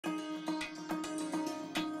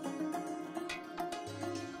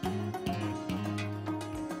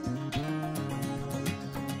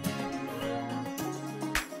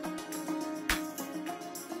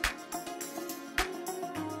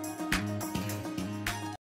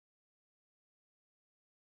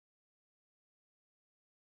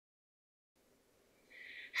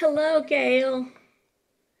Hello, Gail.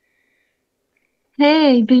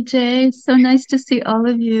 Hey, BJ, so nice to see all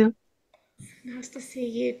of you. Nice to see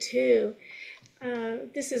you too.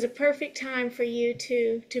 This is a perfect time for you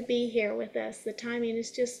to be here with us. The timing is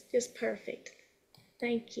just perfect.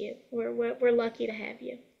 Thank you. We're lucky to have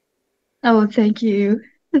you. Oh, thank you.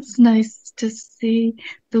 It's nice to see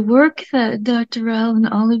the work that Dr. Rao and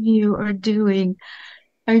all of you are doing.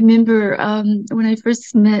 I remember when I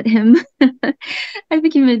first met him, I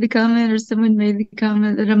think he made the comment, or someone made the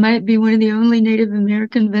comment, that I might be one of the only Native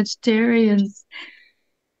American vegetarians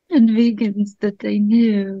and vegans that they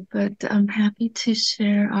knew. But I'm happy to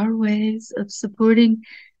share our ways of supporting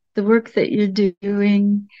the work that you're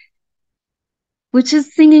doing, which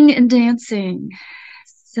is singing and dancing.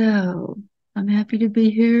 So I'm happy to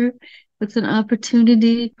be here with an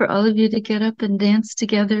opportunity for all of you to get up and dance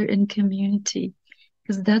together in community,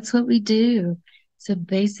 because that's what we do. It's a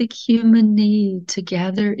basic human need to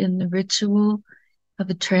gather in the ritual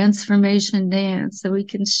of a transformation dance so we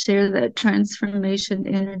can share that transformation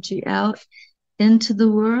energy out into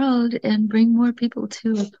the world and bring more people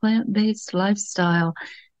to a plant-based lifestyle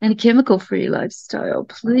and a chemical-free lifestyle,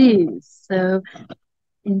 please. So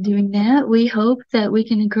in doing that, we hope that we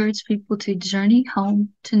can encourage people to journey home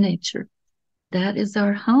to nature. That is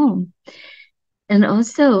our home. And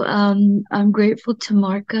also, I'm grateful to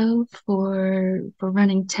Marco for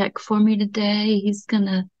running tech for me today. He's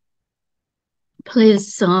gonna play a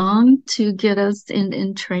song to get us in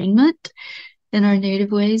entrainment in our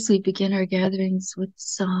native ways. We begin our gatherings with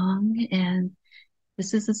song, and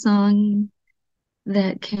this is a song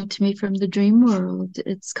that came to me from the dream world.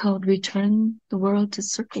 It's called Return the World to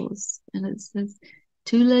Circles. And it says,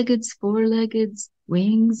 two-leggeds, four-leggeds,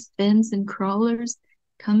 wings, fins, and crawlers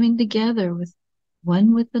coming together with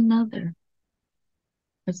one with another.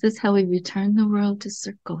 This is how we return the world to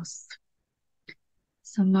circles.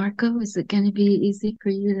 So Marco, is it going to be easy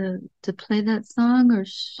for you to play that song, or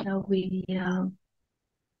shall we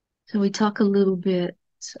talk a little bit?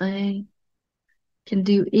 I can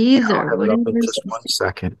do Yeah, I'll either. have it up in Whatever. just 1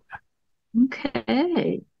 second.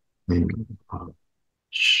 Okay. Maybe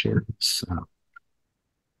share this.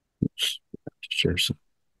 Share some.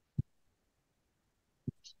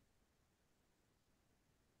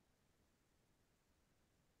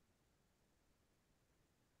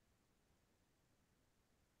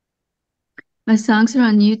 My songs are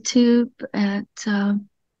on YouTube at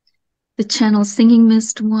the channel Singing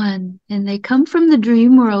Mist One, and they come from the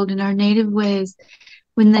dream world in our native ways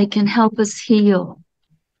when they can help us heal.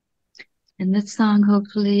 And this song,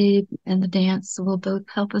 hopefully, and the dance will both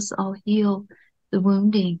help us all heal the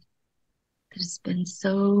wounding that has been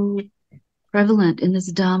so prevalent in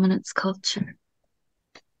this dominance culture.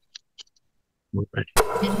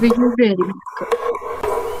 Whenever you're ready.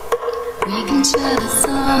 We can share the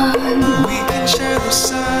sun. We can share the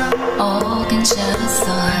sun. All can share the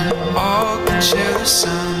sun. All can share the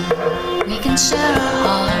sun. We can share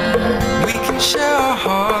our heart. We can share our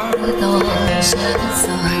heart With all who share the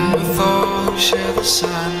sun. with all who share the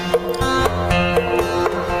sun.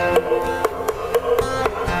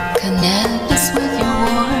 Connect us with your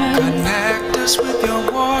warmth. Connect us with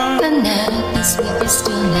your warmth. Connect us with your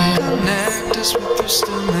stillness. Connect us with your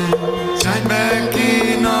stillness. Shine back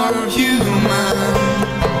in our human.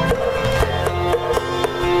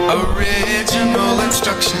 Original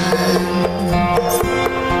instructions.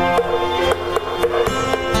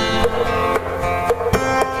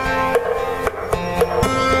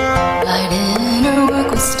 Light in our work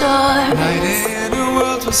with stars. Light in a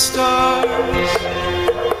world with stars.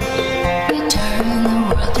 Return the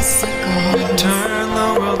world to circle. Turn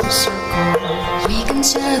the world to circle. We can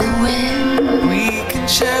share the wind. We can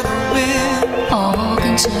share the wind. All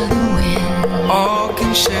can share the wind. All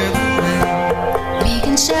can share the wind. We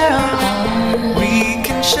can share our heart. We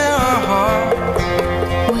can share our heart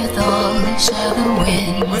With all who share the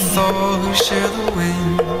wind. with all who share the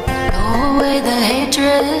wind. Blow away the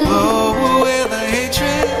hatred. Blow away the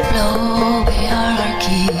hatred. Blow away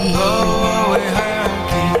hierarchy. Blow away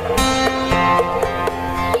hierarchy.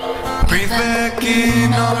 Breathe back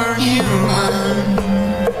in our human.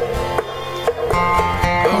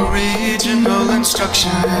 Original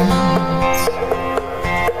instructions.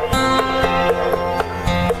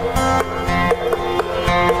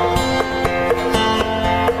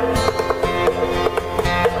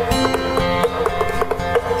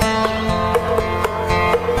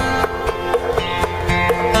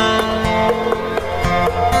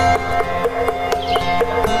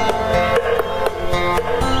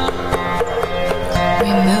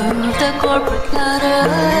 Remove the corporate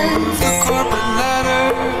letters. The corporate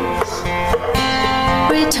letters.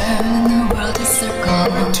 Return the world to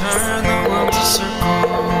circles. Turn the world to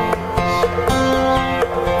circles.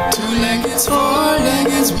 Two-leggeds,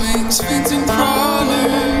 four-leggeds, wings, fins, and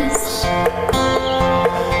crawlers,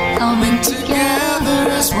 Coming together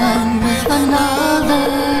as one with another.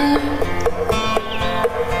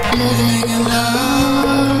 Living in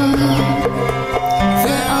love.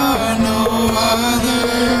 there are no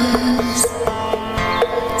others.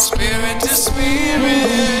 Spirit to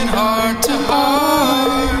spirit, heart to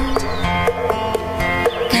heart.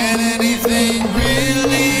 Can anything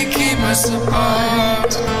really keep us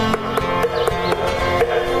apart?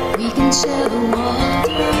 We can share the water.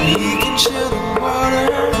 We can share the water.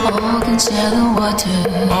 All can share the water.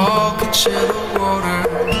 All can share the water.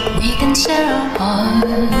 We can share our heart.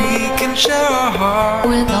 We can share our heart.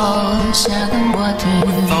 With all who share the water.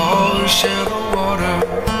 All who share the water.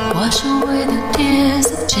 Wash away the tears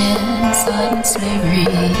of genocide and slavery.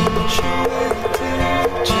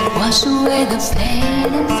 Wash away the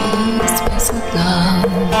pain and fill the space with love.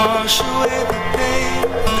 Wash away the pain,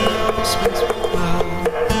 fill the space with love.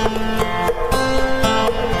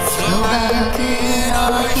 Flow back in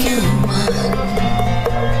our human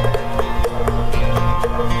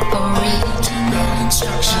original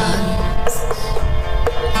instructions.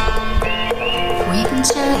 We can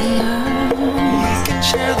share the earth. We can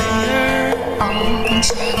share the earth. All can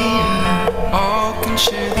share the earth. All can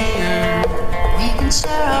share the earth. We can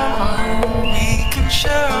share our heart. We can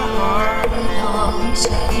share our heart. With all who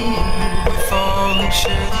share the earth. With all who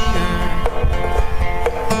share the earth.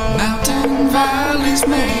 Mountain valleys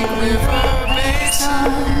make river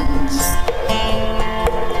basins.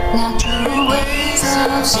 Natural ways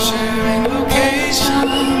of Sharing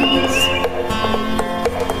locations.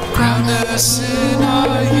 Ground us in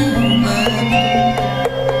our human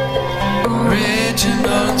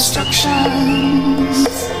original instructions.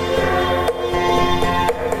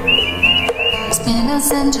 spin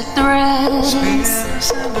us into threads. Spin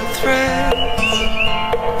us into threads.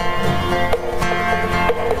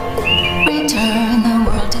 Return the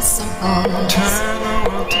world to circles. Turn the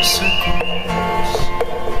world to circles.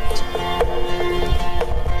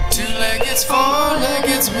 Two-leggeds,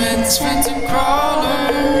 four-leggeds, winds, fins, and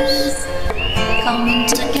crawlers, Coming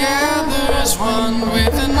together as one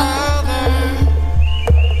with another.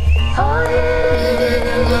 Living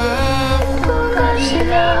in love,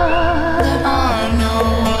 there are no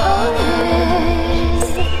others.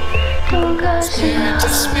 Spirit to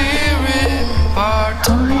spirit, heart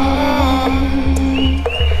to heart.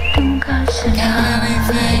 Can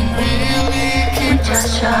anything really keep us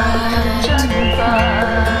apart?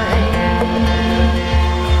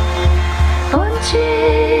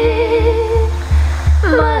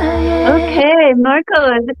 Okay, Marco,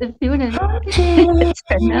 if you want to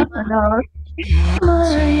turn that one off.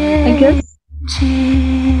 I guess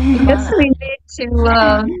we need to,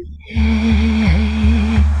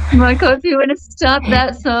 Marco, if you want to stop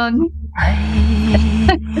that song.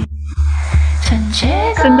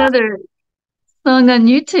 It's another song on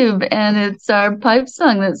YouTube, and it's our pipe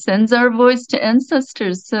song that sends our voice to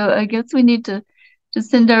ancestors. So I guess we need to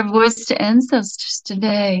send our voice to ancestors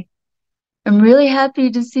today. I'm really happy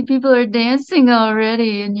to see people are dancing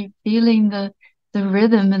already, and you're feeling the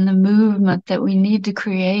rhythm and the movement that we need to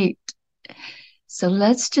create. So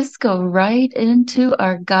let's just go right into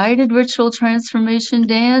our guided ritual transformation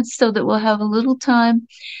dance so that we'll have a little time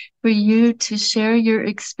for you to share your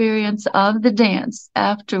experience of the dance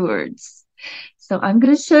afterwards. So I'm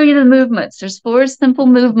going to show you the movements. There's 4 simple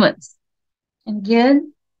movements. And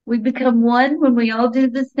again, we become one when we all do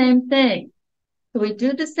the same thing. So we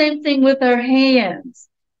do the same thing with our hands.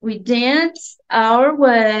 We dance our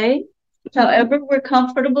way, however we're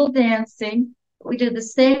comfortable dancing. We do the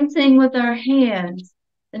same thing with our hands.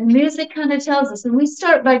 And music kind of tells us. And we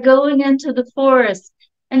start by going into the forest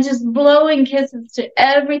and just blowing kisses to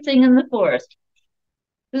everything in the forest.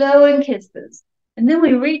 Blowing kisses. And then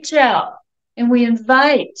we reach out and we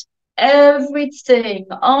invite everything,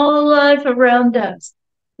 all life around us.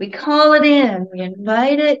 We call it in. We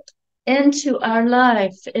invite it into our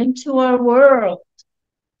life, into our world.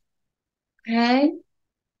 Okay?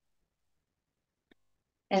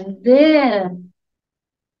 And then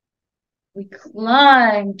we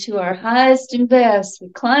climb to our highest and best. We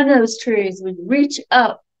climb those trees. We reach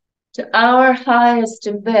up to our highest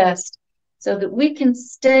and best so that we can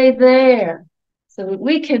stay there, so that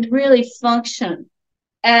we can really function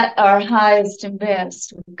at our highest and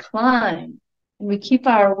best. We climb and we keep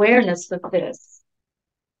our awareness with this.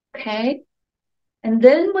 Okay? And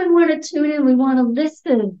then we want to tune in. We want to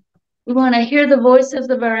listen. We want to hear the voices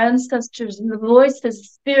of our ancestors and the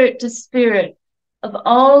voices spirit to spirit of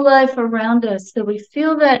all life around us. So we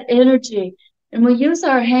feel that energy And we use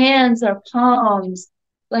our hands, our palms,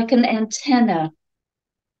 like an antenna.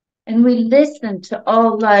 And we listen to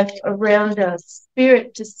all life around us,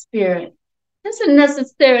 spirit to spirit. Doesn't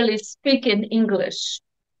necessarily speak in English.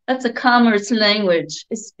 That's a commerce language.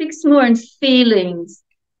 It speaks more in feelings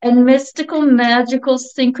and mystical, magical,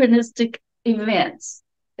 synchronistic events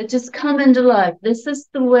that just come into life. This is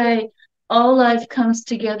the way all life comes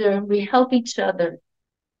together and we help each other.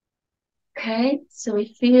 Okay, so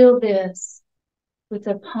we feel this with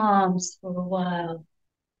our palms for a while.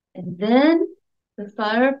 And then the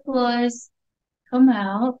fireflies come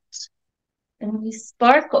out and we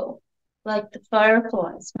sparkle like the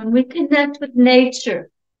fireflies. When we connect with nature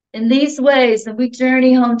in these ways and we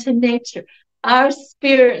journey home to nature, our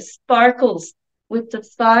spirit sparkles with the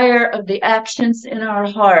fire of the actions in our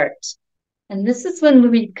heart. And this is when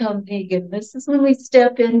we become vegan. This is when we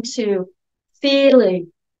step into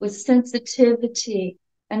feeling with sensitivity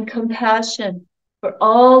and compassion for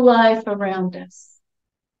all life around us.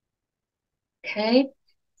 Okay,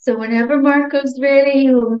 so whenever Marco's ready,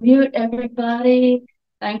 he will mute everybody.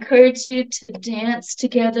 I encourage you to dance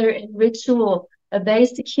together in ritual, a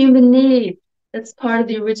basic human need. That's part of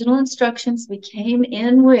the original instructions we came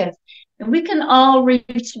in with. And we can all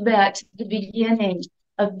reach back to the beginning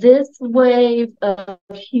of this wave of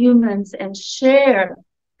humans and share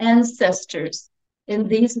ancestors in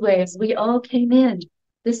these waves. We all came in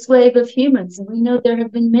this wave of humans, and we know there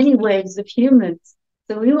have been many waves of humans.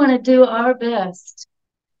 So we want to do our best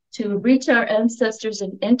to reach our ancestors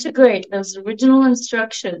and integrate those original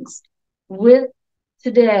instructions with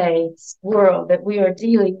today's world that we are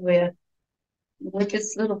dealing with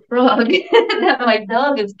this little frog that my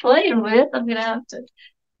dog is playing with. I'm going to have to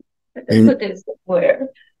put this somewhere.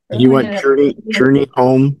 You want journey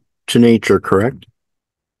home to nature, correct?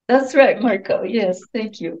 That's right, Marco. Yes,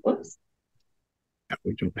 thank you. Whoops.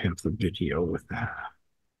 We don't have the video with that.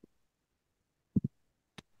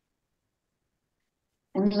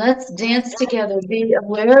 And let's dance together. Be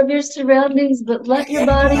aware of your surroundings, but let your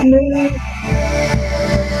body move.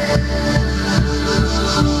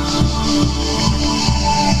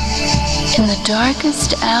 In the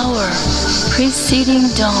darkest hour preceding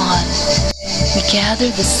dawn, we gather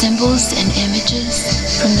the symbols and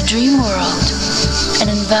images from the dream world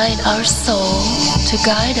and invite our soul to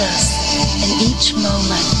guide us in each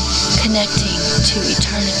moment, connecting to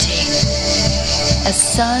eternity. As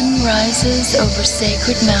sun rises over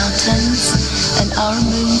sacred mountains and our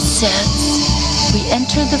moon sets, we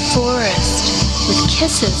enter the forest with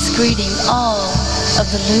kisses greeting all of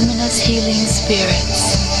the luminous healing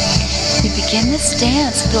spirits. We begin this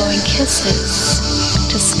dance blowing kisses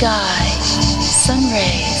to sky, sun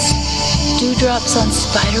rays, dewdrops on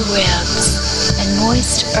spider webs, and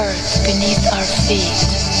moist earth beneath our feet.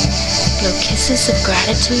 Blow kisses of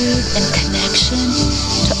gratitude and connection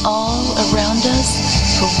to all around us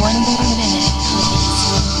for one more minute,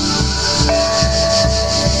 please.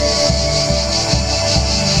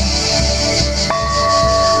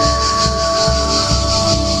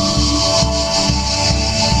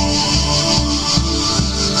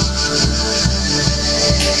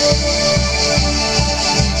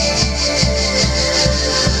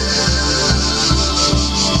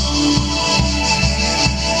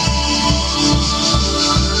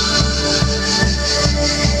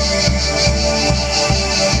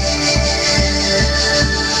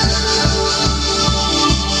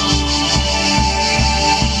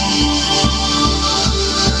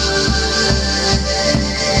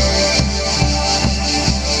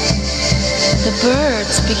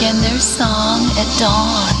 Birds begin their song at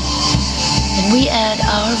dawn, and we add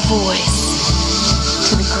our voice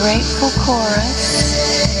to the grateful chorus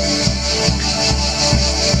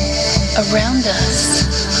around us,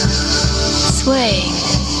 swaying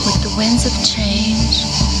with the winds of change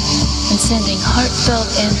and sending heartfelt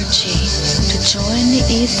energy to join the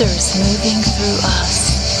ethers moving through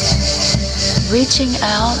us, reaching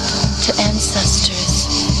out to ancestors,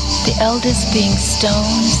 the eldest being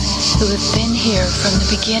stones who have been here from the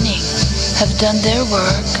beginning, have done their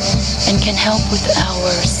work and can help with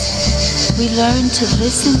ours. We learn to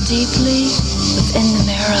listen deeply within the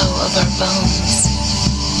marrow of our bones.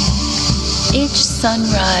 Each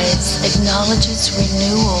sunrise acknowledges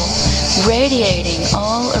renewal, radiating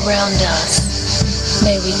all around us.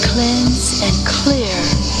 May we cleanse and clear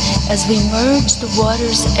as we merge the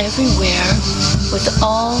waters everywhere with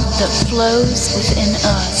all that flows within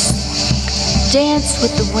us. Dance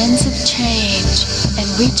with the winds of change and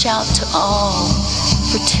reach out to all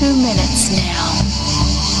for 2 minutes now.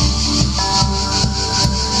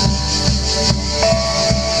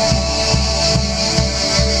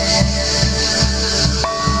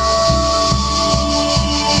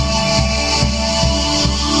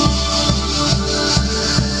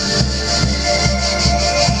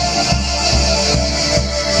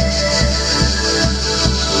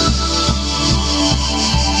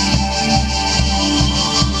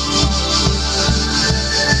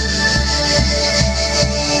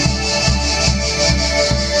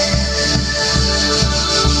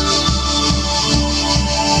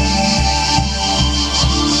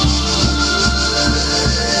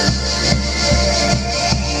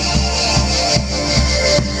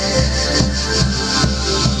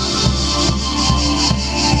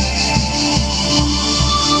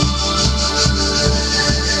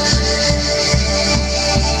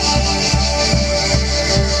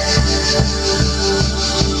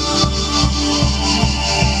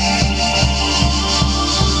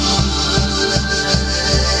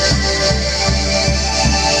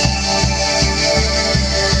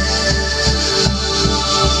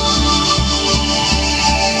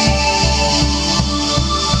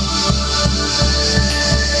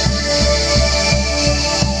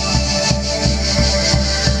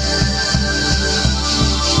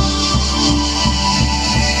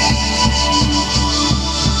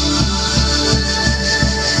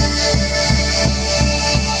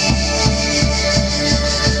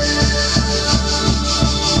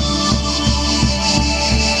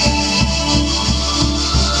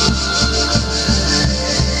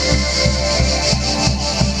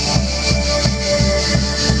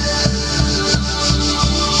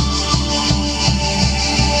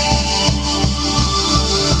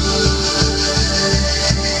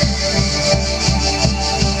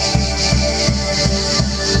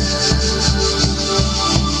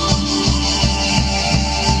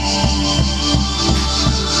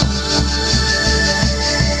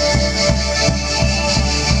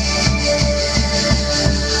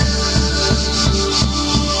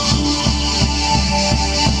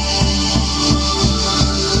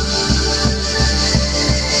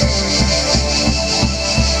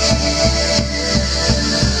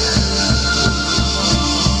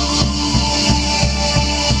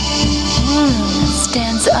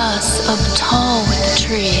 up tall with the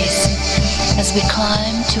trees as we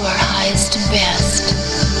climb to our highest and best.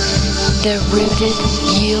 Their rooted,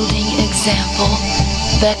 yielding example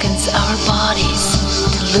beckons our bodies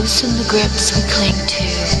to loosen the grips we cling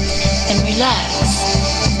to and relax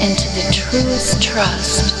into the truest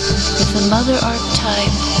trust, with the mother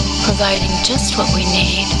archetype providing just what we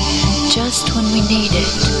need, just when we need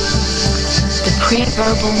it. The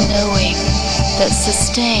pre-verbal knowing that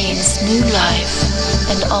sustains new life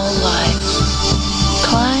and all life.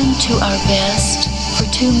 Climb to our best for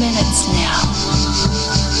 2 minutes now.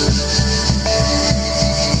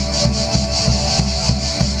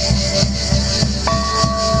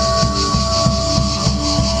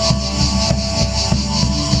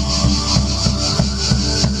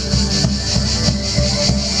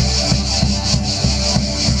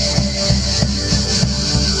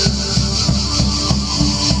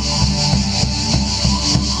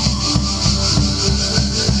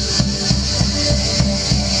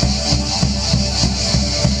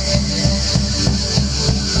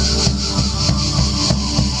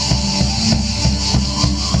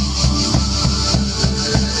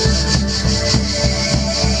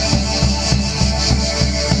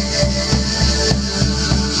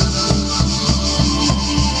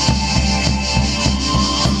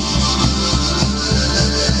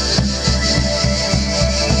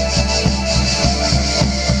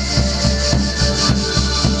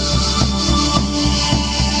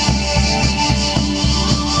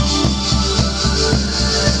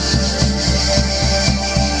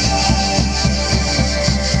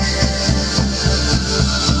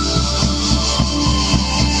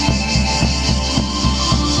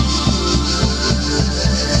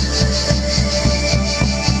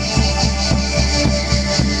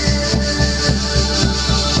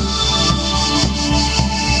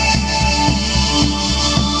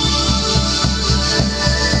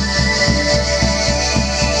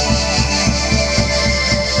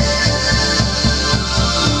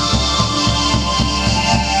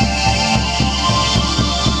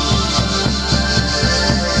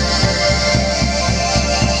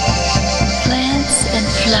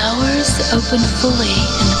 Open fully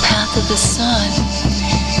in the path of the sun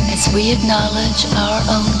as we acknowledge our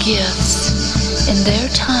own gifts in their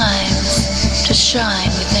times to shine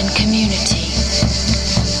within community.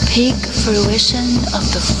 Peak fruition of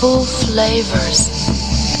the full flavors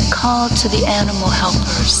called to the animal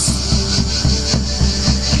helpers.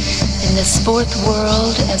 In this fourth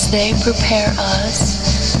world as they prepare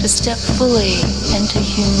us to step fully into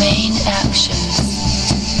humane actions.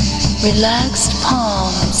 Relaxed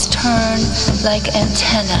palms turn like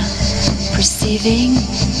antenna, perceiving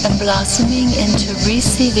and blossoming into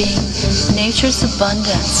receiving nature's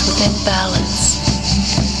abundance within balance.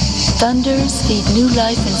 Thunders feed new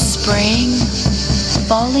life in spring.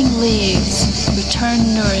 Falling leaves return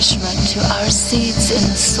nourishment to our seeds in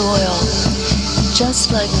the soil,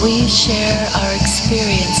 just like we share our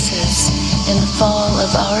experiences in the fall of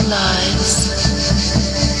our lives.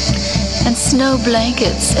 And snow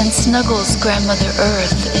blankets and snuggles Grandmother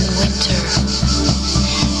Earth in winter.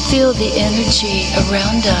 Feel the energy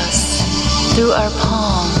around us through our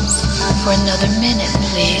palms for another minute,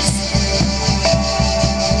 please.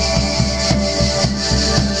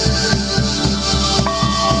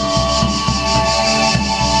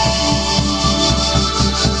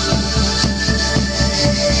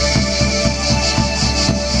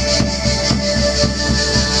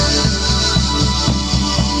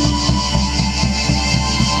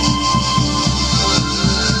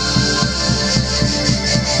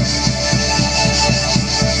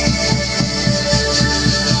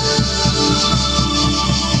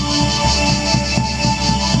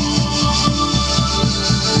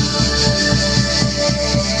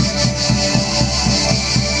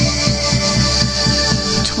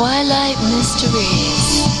 Twilight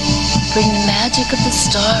mysteries bring the magic of the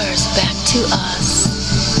stars back to us,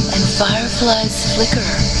 and fireflies flicker,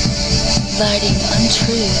 lighting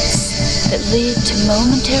untruths that lead to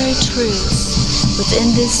momentary truths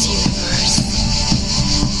within this universe.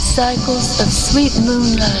 Cycles of sweet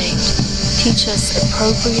moonlight teach us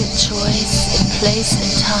appropriate choice in place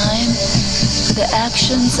and time for the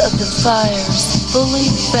actions of the fires fully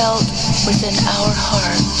felt within our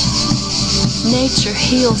heart. Nature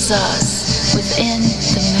heals us within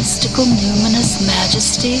the mystical numinous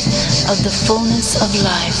majesty of the fullness of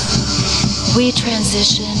life. We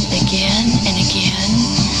transition again and again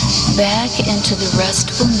back into the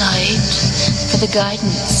restful night for the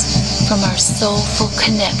guidance from our soulful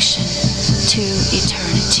connection to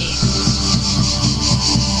eternity.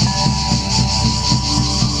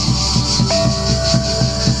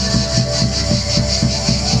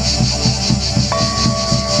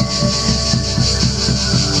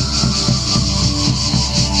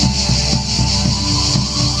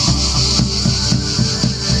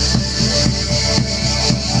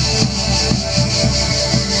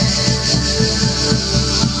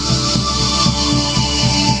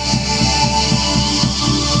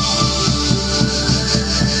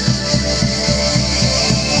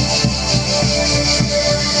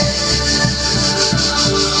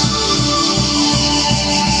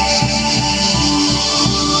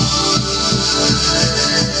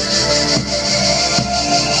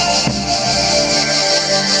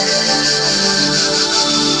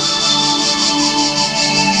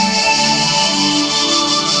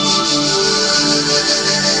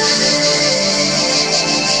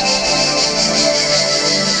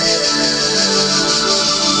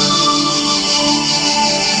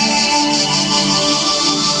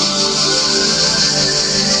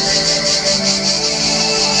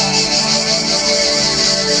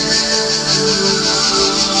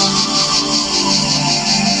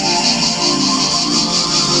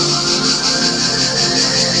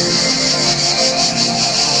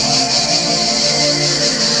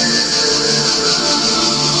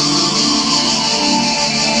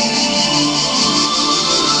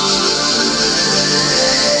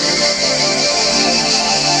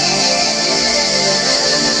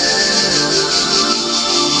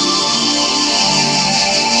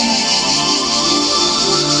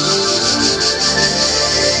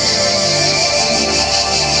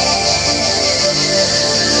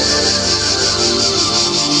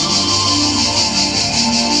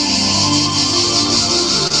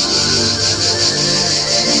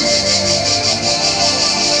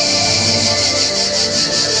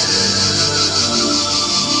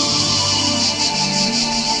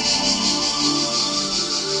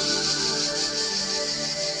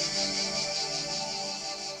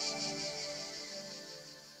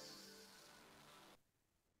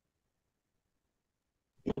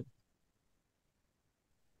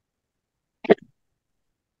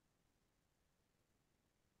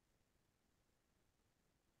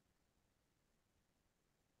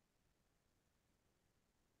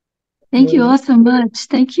 Thank you all so much.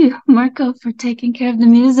 Thank you, Marco, for taking care of the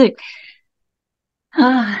music.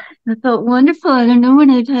 That felt wonderful. I don't know when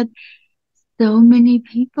I've had so many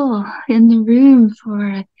people in the room for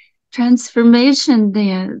a transformation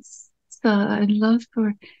dance. So I'd love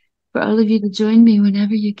for all of you to join me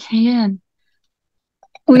whenever you can.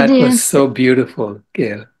 That was so beautiful,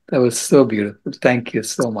 Gail. That was so beautiful. Thank you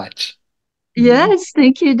so much. Yes,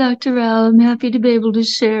 thank you, Dr. Rao. I'm happy to be able to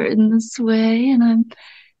share in this way, and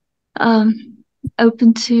I'm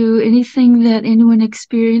open to anything that anyone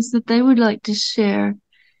experienced that they would like to share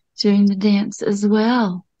during the dance as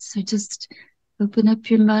well. So just open up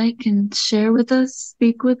your mic and share with us,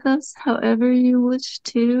 speak with us, however you wish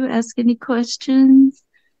to, ask any questions,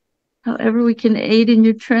 however we can aid in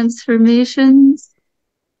your transformations.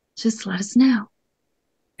 Just let us know.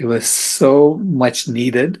 It was so much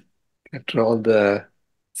needed after all the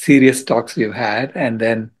serious talks we've had, and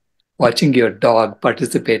then watching your dog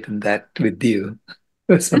participate in that with you.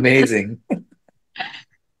 It was amazing.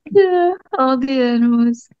 Yeah, all the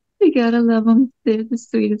animals. We gotta love them. They're the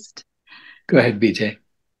sweetest. Go ahead, BJ.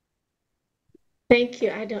 Thank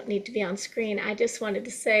you. I don't need to be on screen. I just wanted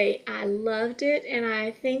to say I loved it. And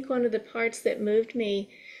I think one of the parts that moved me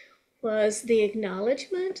was the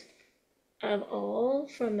acknowledgement of all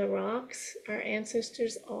from the rocks, our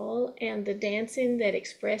ancestors all, and the dancing that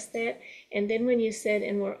expressed that. And then when you said,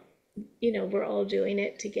 and we're all doing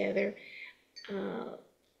it together,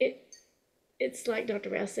 it's like Dr.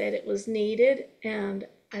 Rao said, it was needed. And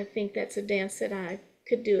I think that's a dance that I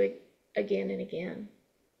could do it again and again.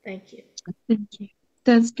 Thank you. Thank you.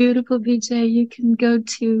 That's beautiful, BJ. You can go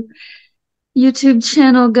to YouTube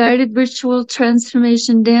channel Guided Virtual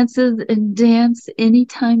Transformation Dances and dance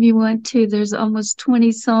anytime you want to. There's almost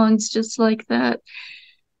 20 songs just like that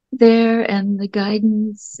there, and the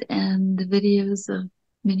guidance and the videos of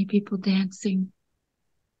many people dancing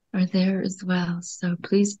are there as well. So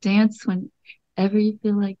please dance whenever you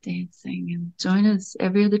feel like dancing, and join us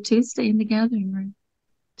every other Tuesday in the gathering room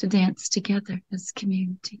to dance together as a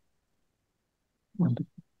community. Wonderful.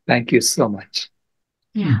 Thank you so much.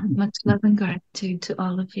 Yeah, much love and gratitude to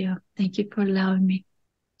all of you. Thank you for allowing me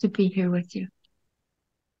to be here with you.